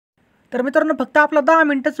तर मित्रांनो फक्त आपला 10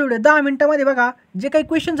 मिनिटाचा व्हिडिओ 10 मिनिटामध्ये बघा जे काही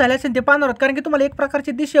क्वेश्चन झाले असेल ते पाहणार आहोत, कारण की तुम्हाला एक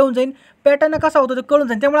प्रकारची दिशा येऊन जाईल, पॅटर्न कसा होतो ते कळून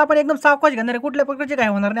जाईल. त्यामुळे आपण एकदम सावकाश घेणार आहे, कुठल्या प्रकारचे काय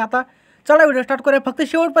होणार नाही. आता चला व्हिडिओ स्टार्ट करूया, फक्त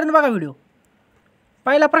शेवटपर्यंत बघा व्हिडिओ.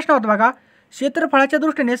 पहिला प्रश्न होता बघा, क्षेत्रफळाच्या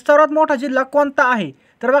दृष्टीने सर्वात मोठा जिल्हा कोणता आहे?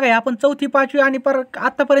 तर बघा आपण 4थी 5वी आणि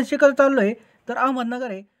आतापर्यंत शिकत चाललो आहे, तर अहमदनगर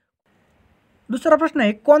आहे. दुसरा प्रश्न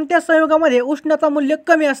आहे, कोणत्या संयोगामध्ये उष्णता मूल्य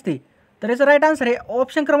कमी असते? तर याचा राईट आन्सर आहे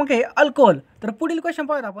ऑप्शन क्रमांक आहे अल्कोहोल. तर पुढील क्वेश्चन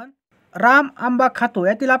पाहूया आपण, राम आंबा खातो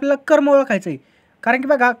यातील आपल्याला कर्म ओळखायचं आहे, कारण की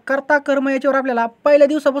बघा कर्ता कर्म याच्यावर आपल्याला पहिल्या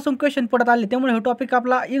दिवसापासून क्वेश्चन पडत आले, त्यामुळे हे टॉपिक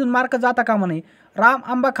आपला इथून मार्क जाता कामा नये. राम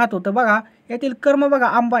आंबा खातो, तर बघा यातील कर्म बघा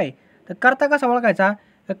आंबा आहे, तर कर्ता कसा ओळखायचा?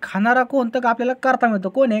 तर खाणारा कोण, तर आपल्याला कर्ता मिळतो.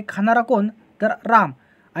 कोण आहे खाणारा? कोण? तर राम.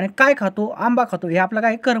 आणि काय खातो? आंबा खातो. हे आपलं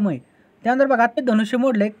काय कर्म आहे. त्यानंतर बघा ते धनुष्य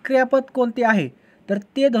मोडले, क्रियापद कोणते आहे? तर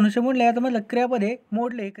ते धनुष्य मोडले याचं क्रियापद आहे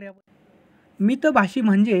मोडले क्रियापद. मितभाषी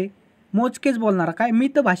म्हणजे मोजकेच बोलणारा. काय?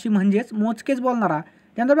 मितभाषी म्हणजेच मोजकेच बोलणारा.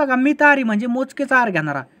 त्यानंतर बघा मिताहारी म्हणजे मोजकेच आहार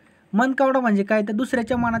घेणारा. मनकावडा म्हणजे काय? तर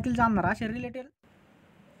दुसऱ्याच्या मनातील जाणणारा. असे रिलेटेड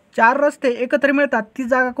 4 रस्ते एकत्र मिळतात ती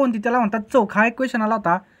जागा कोणती? त्याला म्हणतात चौक. हा एक क्वेश्चन आला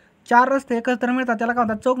होता. 4 रस्ते एकत्र मिळतात त्याला काय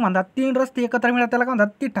म्हणतात? चौक म्हणतात. 3 रस्ते एकत्र मिळतात त्याला काय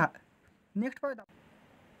म्हणतात? तिठा. नेक्स्ट पाहूया,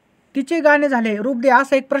 तिचे गाणे झाले रूप दे,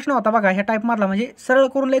 असा एक प्रश्न होता बघा ह्या टाईपमधला. म्हणजे सरळ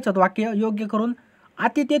करून लिहायचं होतं वाक्य, योग्य करून.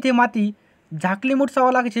 अति तेथे माती, झाकली मूठ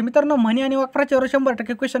सावा लागायची. मित्रांनो म्हणी आणि वाक्प्रचारावर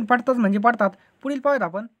 100% क्वेश्चन पडतात म्हणजे पडतात. पुढील पाहूयात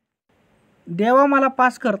आपण, देवा मला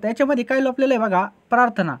पास कर. त्याच्यामध्ये काय लपलेलं आहे बघा?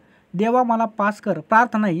 प्रार्थना. देवा मला पास कर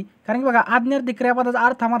प्रार्थना ही, कारण की बघा आज्ञार्थी क्रियापदाचा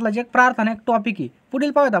अर्थामधला जे प्रार्थना एक टॉपिक आहे.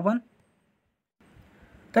 पुढील पाहूयात आपण,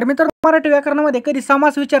 तर मित्रांनो मराठी व्याकरणामध्ये कधी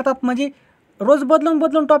समास विचारतात, म्हणजे रोज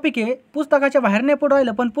बदलून टॉपिक आहे, पुस्तकाच्या बाहेर नाही पडू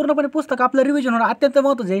राहिलं, पण पूर्णपणे पुस्तक आपलं रिव्हिजन होणं अत्यंत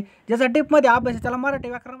महत्त्वाचं आहे. ज्याचा टिपमध्ये अभ्यास आहे त्याला मराठी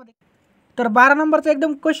व्याकरणामध्ये. तर 12 नंबरचा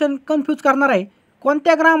एकदम क्वेश्चन कन्फ्यूज करणार आहे.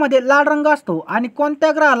 कोणत्या ग्रहामध्ये लाल रंग असतो आणि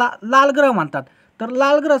कोणत्या ग्रहाला लाल ग्रह म्हणतात? तर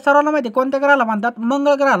लाल ग्रह सर्वांना माहिती आहे कोणत्या ग्रहाला म्हणतात?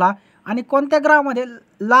 मंगळ ग्रहाला. आणि कोणत्या ग्रहामध्ये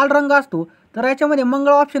लाल रंग असतो? तर याच्यामध्ये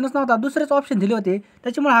मंगळ ऑप्शनच नव्हता, दुसरेच ऑप्शन दिले होते,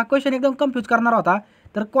 त्याच्यामुळे हा क्वेश्चन एकदम कन्फ्यूज करणार होता.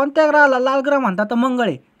 तर कोणत्या ग्रहाला लाल ग्रह म्हणतात? तर मंगळ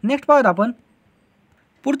आहे. नेक्स्ट पाहूयात आपण,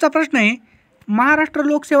 पुढचा प्रश्न आहे, महाराष्ट्र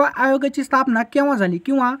लोकसेवा आयोगाची स्थापना केव्हा झाली?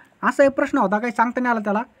 किंवा असा एक प्रश्न होता काही सांगता नाही आला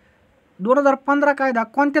त्याला. 2015 कायदा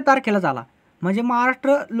कोणत्या तारखेला झाला? म्हणजे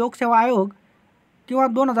महाराष्ट्र लोकसेवा आयोग किंवा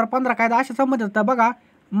 2015 कायदा अशा संबंधित होता. बघा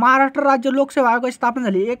महाराष्ट्र राज्य लोकसेवा आयोगाची स्थापना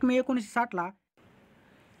झाली 1 मे 1960ला.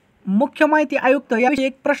 मुख्य माहिती आयुक्त याविषयी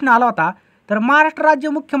एक प्रश्न आला होता. तर महाराष्ट्र राज्य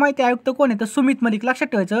मुख्य माहिती आयुक्त कोण आहेत? तर सुमित मलिक, लक्षात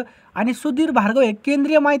ठेवायचं. आणि सुधीर भार्गव हे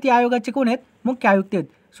केंद्रीय माहिती आयोगाचे कोण आहेत? मुख्य आयुक्त आहेत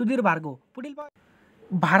सुधीर भार्गव. पुढील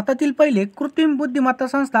भारतातील पहिले कृत्रिम बुद्धिमत्ता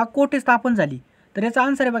संस्था कोठे स्थापन झाली? तर याचा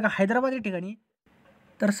आन्सर आहे बघा हैदराबाद या ठिकाणी.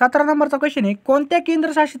 तर 17 नंबरचा क्वेश्चन आहे, कोणत्या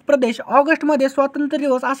केंद्रशासित प्रदेश ऑगस्टमध्ये स्वातंत्र्य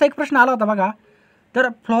दिवस? असा एक प्रश्न आला होता बघा. तर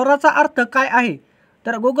फ्लोराचा अर्थ काय आहे?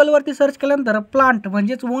 तर गुगलवरती सर्च केल्यानंतर प्लांट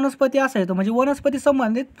म्हणजेच वनस्पती असा येतो, म्हणजे वनस्पती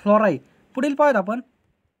संबंधित फ्लोरा आहे. पुढील पाहूयात आपण,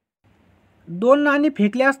 2 नाणी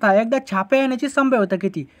फेकले असता एकदा छापे येण्याची संभाव्यता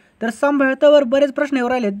किती? तर संभाव्यतेवर बरेच प्रश्न येऊ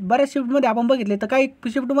राहिलेत. बऱ्याच शिफ्टमध्ये आपण बघितले, तर काही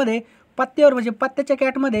शिफ्टमध्ये पत्त्यावर म्हणजे पत्त्याच्या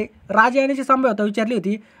कॅटमध्ये राजा येण्याची संभाव्यता विचारली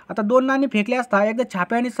होती. आता 2 नाणी फेकले असता एकदा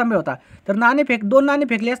छापे येण्याची संभाव्यता. तर 2 नाणी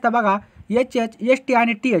फेकली असता बघा HH ST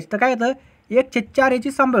आणि TH, तर काय येतं 1/4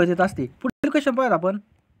 याची संभाव्यता असते. पुढील क्वेश्चन पाहूयात आपण,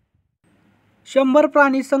 100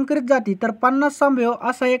 प्राणी संकरित जाती तर 50 संभाव्य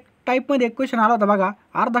असा एक टाईपमध्ये एक क्वेश्चन आला होता बघा,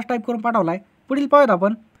 अर्धाच टाईप करून पाठवला आहे. पुढील पाहूयात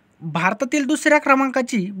आपण, भारतातील दुसऱ्या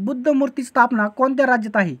क्रमांकाची बुद्ध मूर्ती स्थापना कोणत्या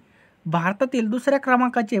राज्यात आहे? भारतातील दुसऱ्या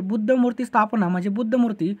क्रमांकाची बुद्ध मूर्ती स्थापना म्हणजे बुद्ध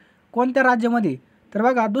मूर्ती कोणत्या राज्यामध्ये? तर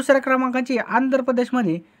बघा दुसऱ्या क्रमांकाची आंध्र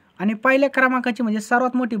प्रदेशमध्ये, आणि पहिल्या क्रमांकाची म्हणजे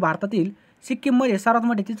सर्वात मोठी भारतातील सिक्कीममध्ये सर्वात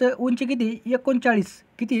मोठी. तिचं उंची किती?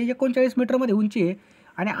 39 मीटरमध्ये उंची आहे.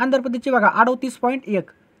 आणि आंध्र प्रदेशची बघा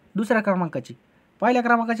 38.1 दुसऱ्या क्रमांकाची. पहिल्या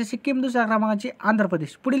क्रमांकाची सिक्कीम, दुसऱ्या क्रमांकाची आंध्र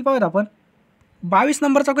प्रदेश. पुढील पाहूयात आपण, 22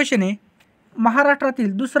 नंबरचा क्वेश्चन आहे,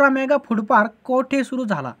 महाराष्ट्रातील दुसरा मेगा फूड पार्क कोठे सुरू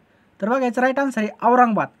झाला? तर बघा याचं राईट आन्सर आहे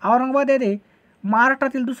औरंगाबाद. औरंगाबाद येथे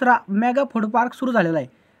महाराष्ट्रातील दुसरा मेगा फूड पार्क सुरू झालेला आहे.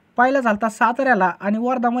 पहिला झाला साताऱ्याला आणि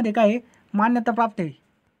वर्धामध्ये काय मान्यता प्राप्त आहे.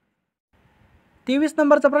 23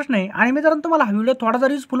 नंबरचा प्रश्न आहे, आणि मित्रांनो तुम्हाला हा व्हिडिओ थोडा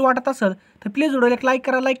जर युजफुल वाटत असेल तर प्लीज व्हिडिओला एक लाईक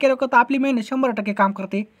करा. लाईक केलं तर आपली मेहनत 100% काम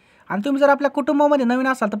करते. आणि तुम्ही जर आपल्या कुटुंबामध्ये नवीन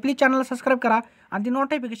असाल तर प्लीज चॅनलला सबस्क्राईब करा आणि ती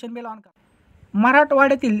नोटिफिकेशन बेल ऑन करा.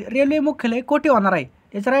 मराठवाड्यातील रेल्वे मुख्यालय कोठे होणार आहे?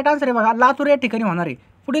 याचं राईट आन्सर आहे बघा लातूर या ठिकाणी होणार आहे.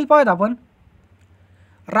 पुढील पाहूयात आपण,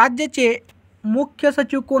 राज्याचे मुख्य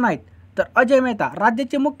सचिव कोण आहेत? तर अजय मेहता.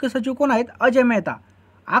 राज्याचे मुख्य सचिव कोण आहेत? अजय मेहता.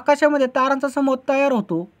 आकाशामध्ये तारांचा समूह तयार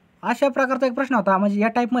होतो अशा प्रकारचा एक प्रश्न होता, म्हणजे या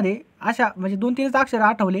टाईपमध्ये अशा म्हणजे 2-3 अक्षर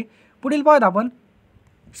आठवले. पुढील पाहूयात आपण,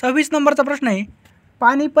 26 नंबरचा प्रश्न आहे,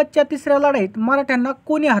 पानिपतच्या तिसऱ्या लढाईत मराठ्यांना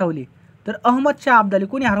कोणी हरवले? तर अहमद शाह अब्दाली.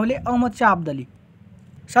 कोणी हरवले? अहमद शाह अब्दाली.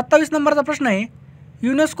 27 नंबरचा प्रश्न आहे,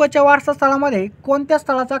 युनेस्कोच्या वारसास्थळामध्ये कोणत्या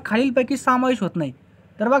स्थळाचा खालीलपैकी समावेश होत नाही?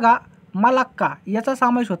 तर बघा, मलाक्का याचा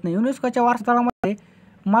समावेश होत नाही. युनेस्कोच्या वारसास्थळामध्ये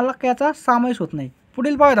मलाक्का याचा समावेश होत नाही.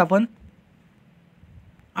 पुढील पाहूयात आपण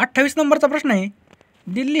 28 नंबरचा प्रश्न आहे,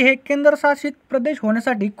 दिल्ली हे केंद्रशासित प्रदेश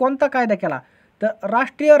होण्यासाठी कोणता कायदा केला? तर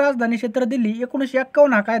राष्ट्रीय राजधानी क्षेत्र दिल्ली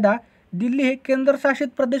 1951 हा कायदा दिल्ली हे केंद्रशासित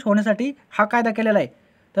प्रदेश होण्यासाठी हा कायदा केलेला आहे.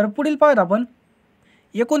 तर पुढील पाहूयात आपण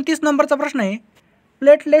 29 नंबरचा प्रश्न आहे,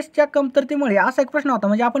 प्लेटलेट्सच्या कमतरतेमुळे असा एक प्रश्न होता,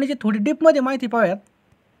 म्हणजे आपण याची थोडी डीपमध्ये माहिती पाहूयात.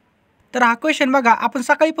 तर हा क्वेश्चन बघा, आपण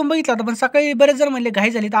सकाळी पण बघितला होता, पण सकाळी बरेच जण म्हणले घाई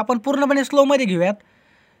झाली, तर आपण पूर्णपणे स्लोमध्ये घेऊयात.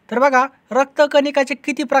 तर बघा, रक्तकणिकाचे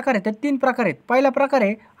किती प्रकार आहेत? तर 3 प्रकार आहेत. पहिला प्रकार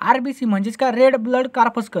आहे RBC म्हणजेच काय, रेड ब्लड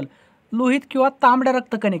कार्पस्कल, लोहित किंवा तांबड्या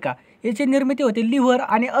रक्तकणिका. याची निर्मिती होते लिव्हर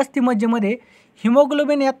आणि अस्थिमज्जेमध्ये.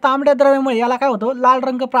 हिमोग्लोबिन या तांबड्या द्रव्यामुळे याला काय होतं, लाल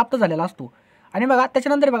रंग प्राप्त झालेला असतो. आणि बघा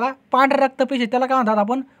त्याच्यानंतर बघा पांढऱ्या रक्तपेशी, त्याला काय म्हणतात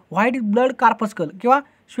आपण, व्हाईट ब्लड कार्पस्कल किंवा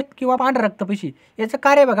श्वेत किंवा पांढऱ्या रक्तपेशी. याचं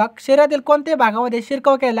कार्य बघा, शरीरातील कोणत्याही भागामध्ये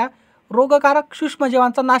शिरकाव केलेल्या रोगकारक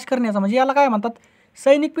सूक्ष्मजीवांचा नाश करण्याचा, म्हणजे याला काय म्हणतात,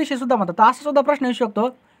 सैनिक पेशी सुद्धा म्हणतात. असा सुद्धा प्रश्न येऊ शकतो,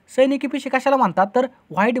 सैनिकी पेशी कशाला म्हणतात? तर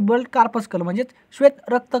व्हाईट ब्लड कार्पस्कल म्हणजेच श्वेत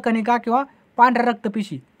रक्तकणिका किंवा पांढऱ्या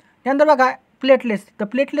रक्तपेशी. त्यानंतर बघा प्लेटलेट्स, तर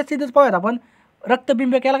प्लेटलेट्स इथेच पाहूयात आपण.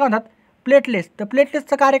 रक्तबिंबक याला काय म्हणतात, प्लेटलेट्स. तर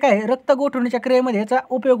प्लेटलेट्सचं कार्य काय आहे, रक्त गोठवण्याच्या क्रियेमध्ये याचा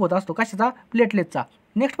उपयोग होत असतो. कशाचा? प्लेटलेट्सचा.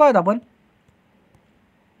 नेक्स्ट पाहूयात आपण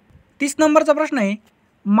 30 नंबरचा प्रश्न आहे,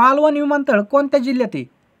 मालवण विमानतळ कोणत्या जिल्ह्यात आहे?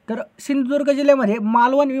 तर सिंधुदुर्ग जिल्ह्यामध्ये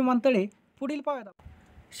मालवण विमानतळ आहे. पुढील पाहूयात आपण,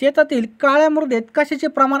 शेतातील काळ्या मृदेत कशाचे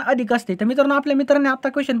प्रमाण अधिक असते? तर मित्रांनो, आपल्या मित्रांनी आता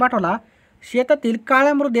क्वेश्चन पाठवला, शेतातील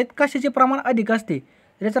काळ्या मृदेत कशाचे प्रमाण अधिक असते?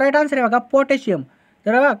 याचा राईट आन्सर आहे बघा, पोटॅशियम.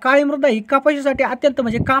 तर बघा, काळी मृदा ही कपाशीसाठी अत्यंत,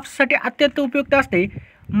 म्हणजे कापसासाठी अत्यंत उपयुक्त असते.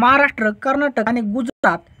 महाराष्ट्र, कर्नाटक आणि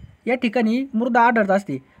गुजरात या ठिकाणी मृदा आढळत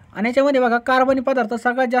असते आणि याच्यामध्ये बघा कार्बनी पदार्थ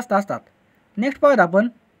सगळ्यात जास्त असतात. नेक्स्ट पाहूयात आपण,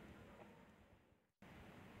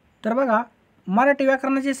 तर बघा मराठी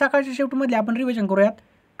व्याकरणाची सकाळच्या शिफ्टमधली आपण रिव्हिजन करूयात.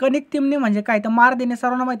 कणिक तिमणे म्हणजे काय? तर मार देणे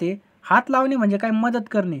सर्वांना माहिती आहे. हात लावणे म्हणजे काय? मदत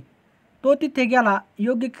करणे. तो तिथे गेला,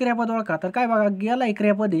 योग्य क्रियापद ओळखा. तर काय बघा, गेला ही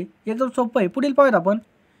क्रियापद आहे, एकदम सोपं आहे. पुढील पाहूयात आपण,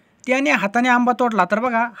 त्याने हाताने आंबा तोडला. तर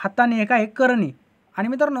बघा हाताने हे काय, करणे. आणि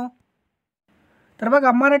मित्रांनो, तर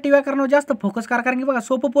बघा मराठी व्याकरणावर जास्त फोकस करा, कारण की बघा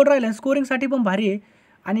सोपं पोट राहिलं, स्कोरिंगसाठी पण भारी आहे.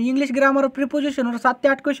 आणि इंग्लिश ग्रामर प्रिपोजिशनवर 7 ते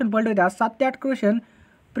 8 क्वेश्चन पडले होते. आज 7 ते 8 क्वेश्चन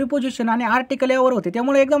प्रिपोजिशन आणि आर्टिकल यावर होते.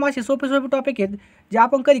 त्यामुळे एकदम असे सोपे सोपे टॉपिक आहेत जे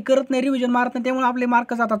आपण कधी करत नाही, रिव्हिजन मारत नाही, त्यामुळे आपले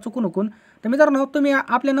मार्क जातात चुकून हुकून. तर मित्रांनो, तुम्ही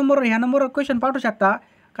आपल्या नंबरवर, ह्या नंबरवर क्वेश्चन पाठवू शकता,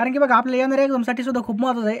 कारण की बघा आपल्या येणाऱ्या एक्झामसाठी सुद्धा खूप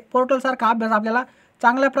महत्त्वाचं आहे. पोर्टलसारखा अभ्यास आपल्याला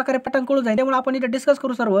चांगल्या प्रकारे पॅटर्न कळून जाईल, त्यामुळे आपण इथे डिस्कस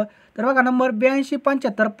करू सर्व. तर बघा नंबर 82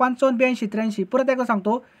 75 55 82 83, परत एकदा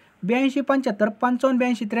सांगतो, 82 75 55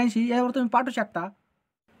 82 83 यावर तुम्ही पाठवू शकता.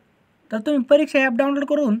 तर तुम्ही परीक्षा ॲप डाउनलोड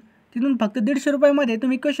करून तिथून फक्त 150 रुपयामध्ये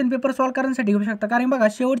तुम्ही क्वेश्चन पेपर सॉल्व करण्यासाठी घेऊ शकता. कारण बघा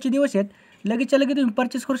शेवटचे दिवस आहेत, लगेचच्या लगेच तुम्ही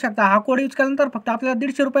परचेस करू शकता. हा कोड यूज केल्यानंतर फक्त आपल्याला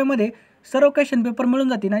 150 रुपयामध्ये सर्व क्वेश्चन पेपर मिळून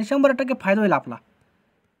जातील आणि 100% फायदा होईल आपला.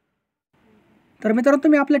 तर मित्रांनो,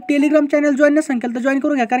 तुम्ही आपल्या टेलिग्राम चॅनल जॉईन नसेल केलं तर जॉईन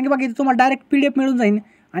करून घ्या, कारण की बाकी तुम्हाला डायरेक्ट PDF मिळून जाईल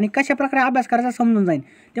आणि कशा प्रकारे अभ्यास करायचा समजून जाईल.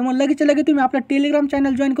 त्यामुळे लगेचच्या लगेच तुम्ही आपल्या टेलिग्राम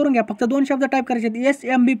चॅनल जॉईन करून घ्या. फक्त 2 शब्द टाईप करायचे आहेत,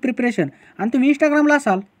 SMB प्रिपरेशन. आणि तुम्ही इंस्टाग्रामला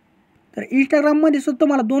असाल तर इंस्टाग्राममध्ये सुद्धा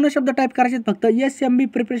तुम्हाला 2 शब्द टाईप करायचे आहेत, फक्त SMB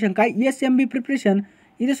प्रिपरेशन. काय SMB प्रिपरेशन,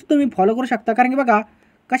 इथे सुद्धा तुम्ही फॉलो करू शकता. कारण की बघा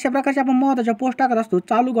कशा प्रकारचे आपण महत्त्वाच्या पोस्ट टाकत असतो,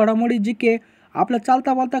 चालू घडामोडी GK आपलं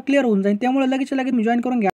चालता बोलता क्लिअर होऊन जाईल. त्यामुळे लगेच लगेच तुम्ही जॉईन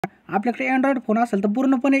करून घ्या. आपल्याकडे अँड्रॉइड फोन असेल तर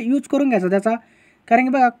पूर्णपणे यूज करून घ्यायचा त्याचा, कारण की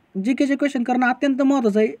बघा GKचे क्वेश्चन करणं अत्यंत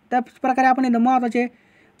महत्त्वाचं आहे. त्याच प्रकारे आपण इथं महत्त्वाचे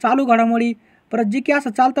चालू घडामोडी परत GK असं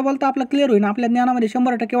चालता बोलता आपलं क्लिअर होईल, आपल्या ज्ञानामध्ये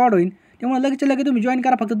 100% वाढ होईल. त्यामुळे लगेच लगेच तुम्ही जॉईन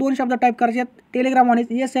करा. फक्त 2 शब्द टाईप करायचे आहेत टेलिग्राम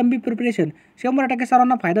आणि SMB प्रिपरेशन. 100%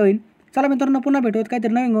 सर्वांना फायदा होईल. चला मित्रांनो, पुन्हा भेटूयात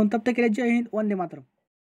काहीतरी नवीन घेऊन. तब तक के लिए जय हिंद, वंदे मातरम.